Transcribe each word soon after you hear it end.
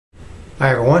Hi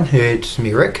everyone, it's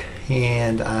me Rick,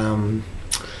 and I'm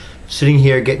sitting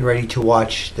here getting ready to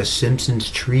watch The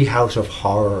Simpsons Treehouse of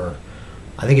Horror.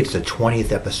 I think it's the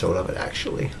 20th episode of it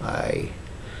actually. I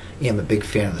am a big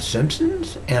fan of The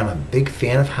Simpsons, and I'm a big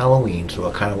fan of Halloween, so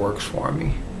it kind of works for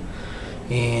me.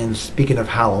 And speaking of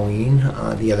Halloween,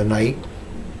 the other night,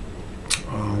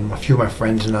 a few of my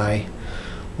friends and I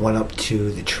went up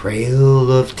to the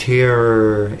Trail of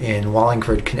Terror in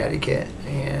Wallingford, Connecticut.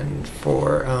 And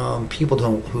for people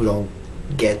who don't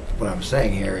get what I'm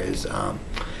saying here is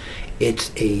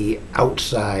it's a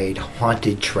outside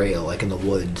haunted trail, like in the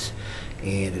woods,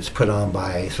 and it's put on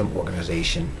by some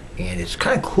organization, and it's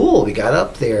kind of cool. We got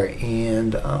up there,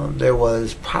 and there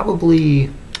was probably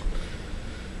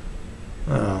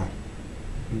about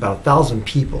 1,000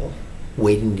 people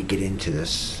waiting to get into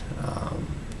this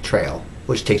trail,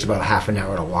 which takes about half an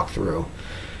hour to walk through.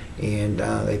 And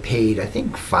they paid, I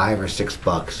think, $5 or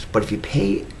 $6. But if you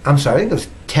pay, I'm sorry, I think it was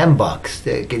 $10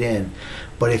 to get in.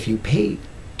 But if you pay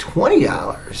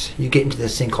 $20, you get into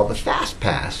this thing called the Fast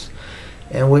Pass.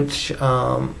 And which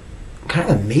kind of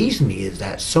amazed me is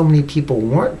that so many people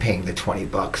weren't paying the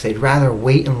 $20. They'd rather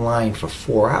wait in line for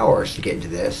 4 hours to get into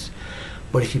this.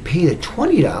 But if you pay the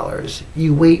 $20,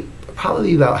 you wait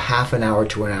probably about half an hour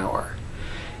to an hour.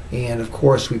 And of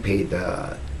course, we paid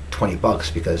the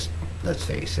 $20 because, let's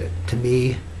face it, to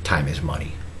me, time is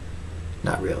money.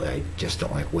 Not really. I just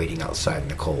don't like waiting outside in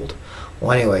the cold.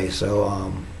 Well, anyway,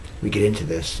 so we get into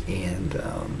this and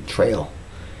trail,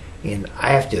 and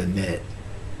I have to admit,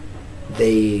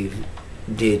 they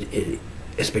did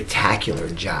a spectacular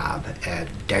job at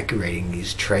decorating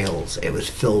these trails. It was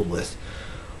filled with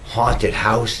haunted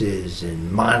houses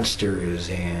and monsters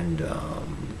and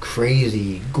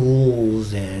crazy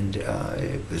ghouls, and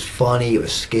it was funny, it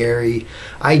was scary.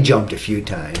 I jumped a few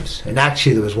times, and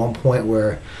actually there was one point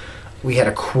where we had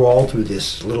to crawl through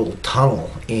this little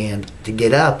tunnel, and to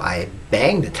get up I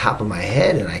banged the top of my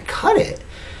head and I cut it,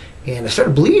 and I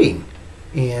started bleeding.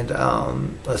 And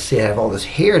let's see, I have all this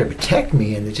hair to protect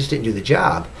me, and it just didn't do the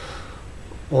job.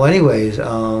 Well, anyways,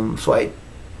 so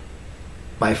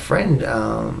my friend,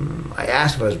 I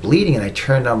asked if I was bleeding, and I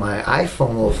turned on my iPhone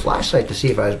little flashlight to see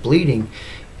if I was bleeding,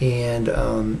 and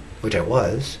which I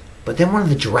was. But then one of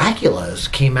the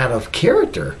Draculas came out of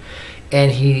character,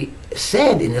 and he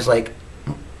said in this really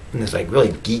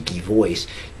geeky voice,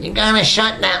 "You gotta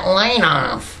shut that light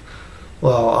off."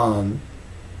 Well,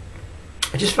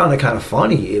 I just found it kind of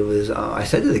funny. It was I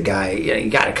said to the guy,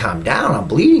 "You gotta calm down. I'm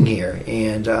bleeding here,"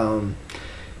 and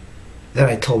then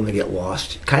I told him to get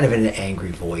lost, kind of in an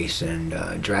angry voice, and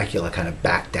Dracula kind of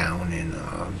backed down and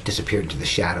disappeared into the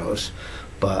shadows.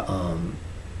 But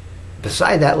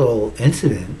beside that little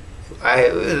incident, I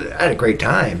had a great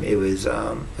time. It was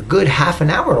a good half an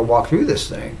hour to walk through this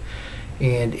thing,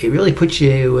 and it really puts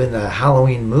you in the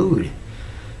Halloween mood.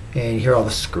 And you hear all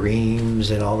the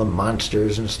screams and all the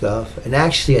monsters and stuff. And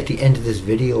actually, at the end of this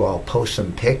video, I'll post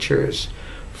some pictures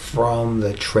from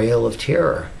the Trail of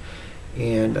Terror.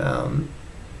 And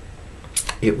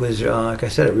it was, like I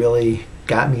said, it really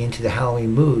got me into the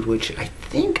Halloween mood, which I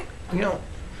think,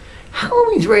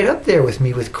 Halloween's right up there with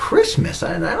me with Christmas.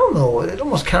 I don't know, it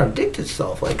almost contradicts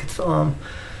itself. Like, it's, I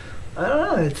don't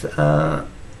know, it's,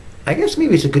 I guess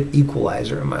maybe it's a good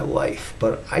equalizer in my life,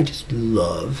 but I just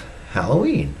love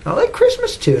Halloween. I like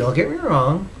Christmas too, don't get me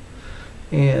wrong.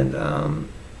 And,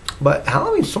 but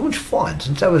Halloween's so much fun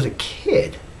since I was a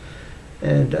kid.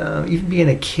 And even being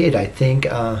a kid, I think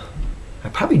I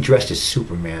probably dressed as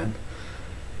Superman.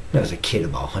 I was a kid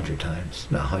about 100 times.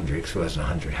 Not 100, because it wasn't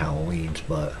 100 Halloweens,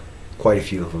 but quite a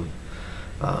few of them.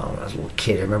 When I was a little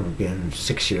kid, I remember being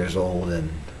 6 years old and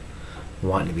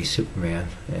wanting to be Superman.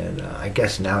 And I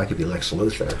guess now I could be Lex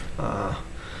Luthor.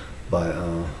 But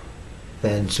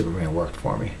then Superman worked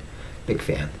for me. Big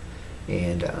fan.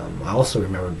 And I also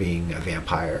remember being a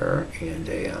vampire and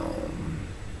a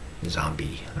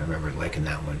zombie. I remember liking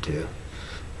that one too.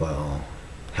 Well,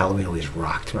 Halloween always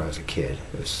rocked when I was a kid.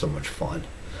 It was so much fun,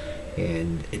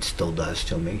 and it still does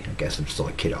to me. I guess I'm still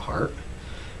a kid at heart.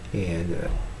 And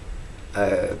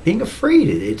being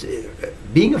afraid,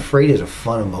 being afraid is a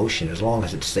fun emotion as long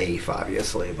as it's safe,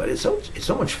 obviously. But it's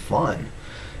so much fun,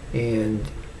 and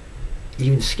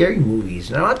even scary movies.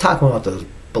 And I'm not talking about those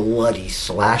bloody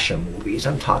slasher movies.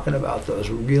 I'm talking about those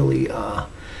really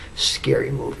scary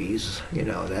movies,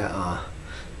 that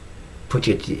put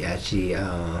you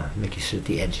make you sit at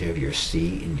the edge of your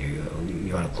seat, and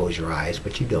you want to close your eyes,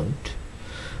 but you don't.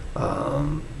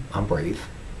 I'm brave.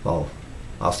 Well,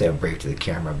 I'll say I'm brave to the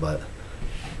camera, but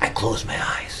I close my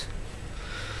eyes.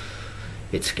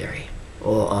 It's scary.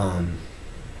 Well,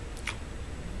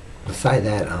 beside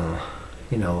that,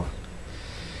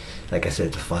 like I said,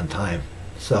 it's a fun time.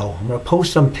 So I'm going to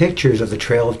post some pictures of the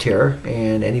Trail of Terror,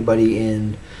 and anybody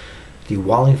in the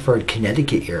Wallingford,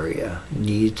 Connecticut area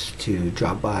needs to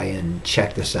drop by and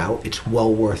check this out. It's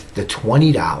well worth the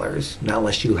 $20, not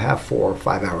unless you have 4 or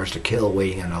 5 hours to kill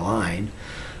waiting on a line.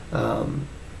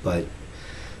 But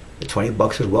the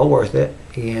 $20 is well worth it,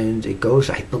 and it goes,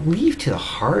 I believe, to the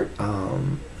Heart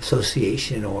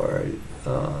Association, or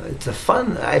it's a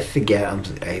fun. I forget.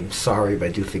 I'm sorry, but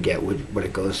I do forget what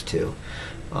it goes to.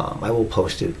 I will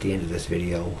post it at the end of this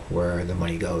video where the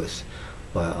money goes.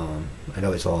 But I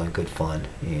know it's all in good fun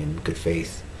and good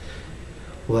faith.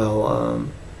 Well,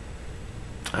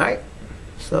 alright.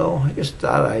 So I just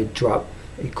thought I'd drop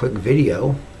a quick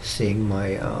video seeing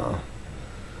my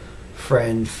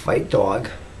friend Fight Dog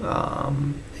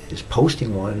is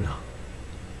posting one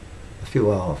a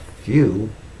few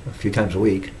times a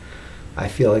week. I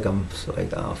feel like I'm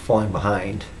falling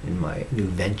behind in my new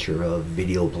venture of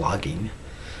video blogging.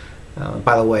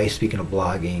 By the way, speaking of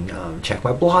blogging, check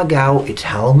my blog out. It's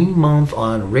Halloween month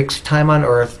on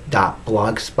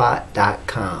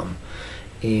rickstimeonearth.blogspot.com,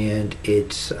 and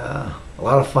it's a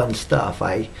lot of fun stuff.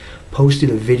 I posted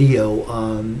a video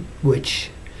which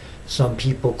some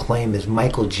people claim is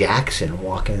Michael Jackson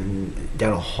walking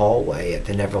down a hallway at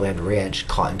the Neverland Ranch,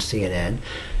 caught in CNN.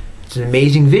 It's an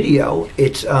amazing video.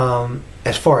 It's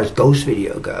as far as ghost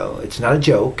video go, it's not a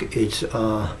joke.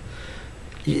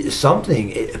 It's something,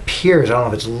 it appears, I don't know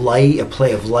if it's light, a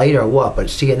play of light or what, but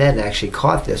CNN actually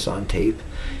caught this on tape,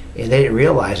 and they didn't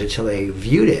realize it till they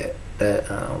viewed it, that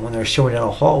when they're showing down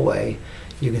a hallway,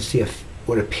 you can see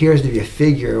what appears to be a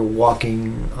figure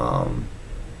walking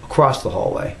across the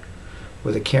hallway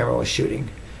where the camera was shooting.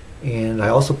 And I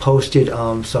also posted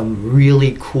some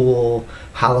really cool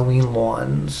Halloween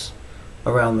lawns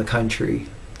around the country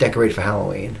decorated for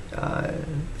Halloween.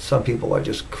 Some people are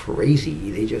just crazy.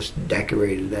 They just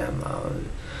decorated them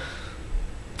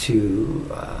to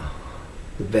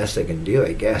the best they can do,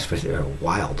 I guess, but they're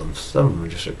wild. Some of them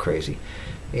just are crazy.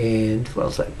 And what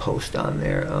else did I post on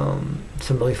there?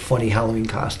 Some really funny Halloween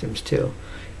costumes too.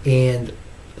 And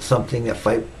something that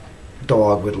Fight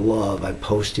Dog would love, I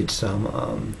posted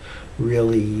some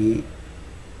really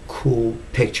cool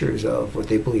pictres of what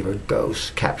they believe are ghosts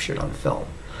captured on film.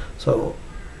 So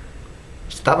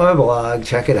stop by my blog,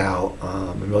 check it out.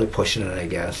 I'm really pushing it, I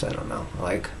guess. I don't know.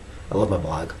 I love my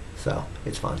blog, so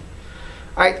it's fun.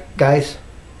 Alright, guys.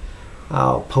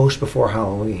 I'll post before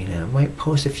Halloween, and I might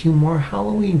post a few more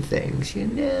Halloween things. You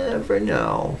never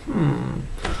know.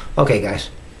 Okay,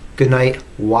 guys. Good night.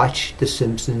 Watch The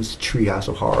Simpsons Treehouse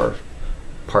of Horror,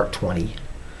 Part 20,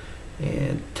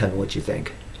 and tell me what you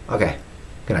think. Okay.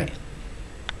 Good night.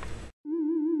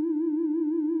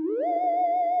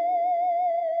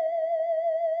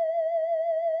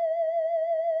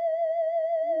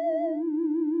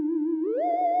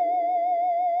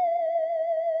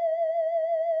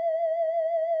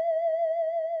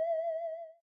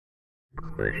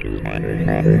 Where she's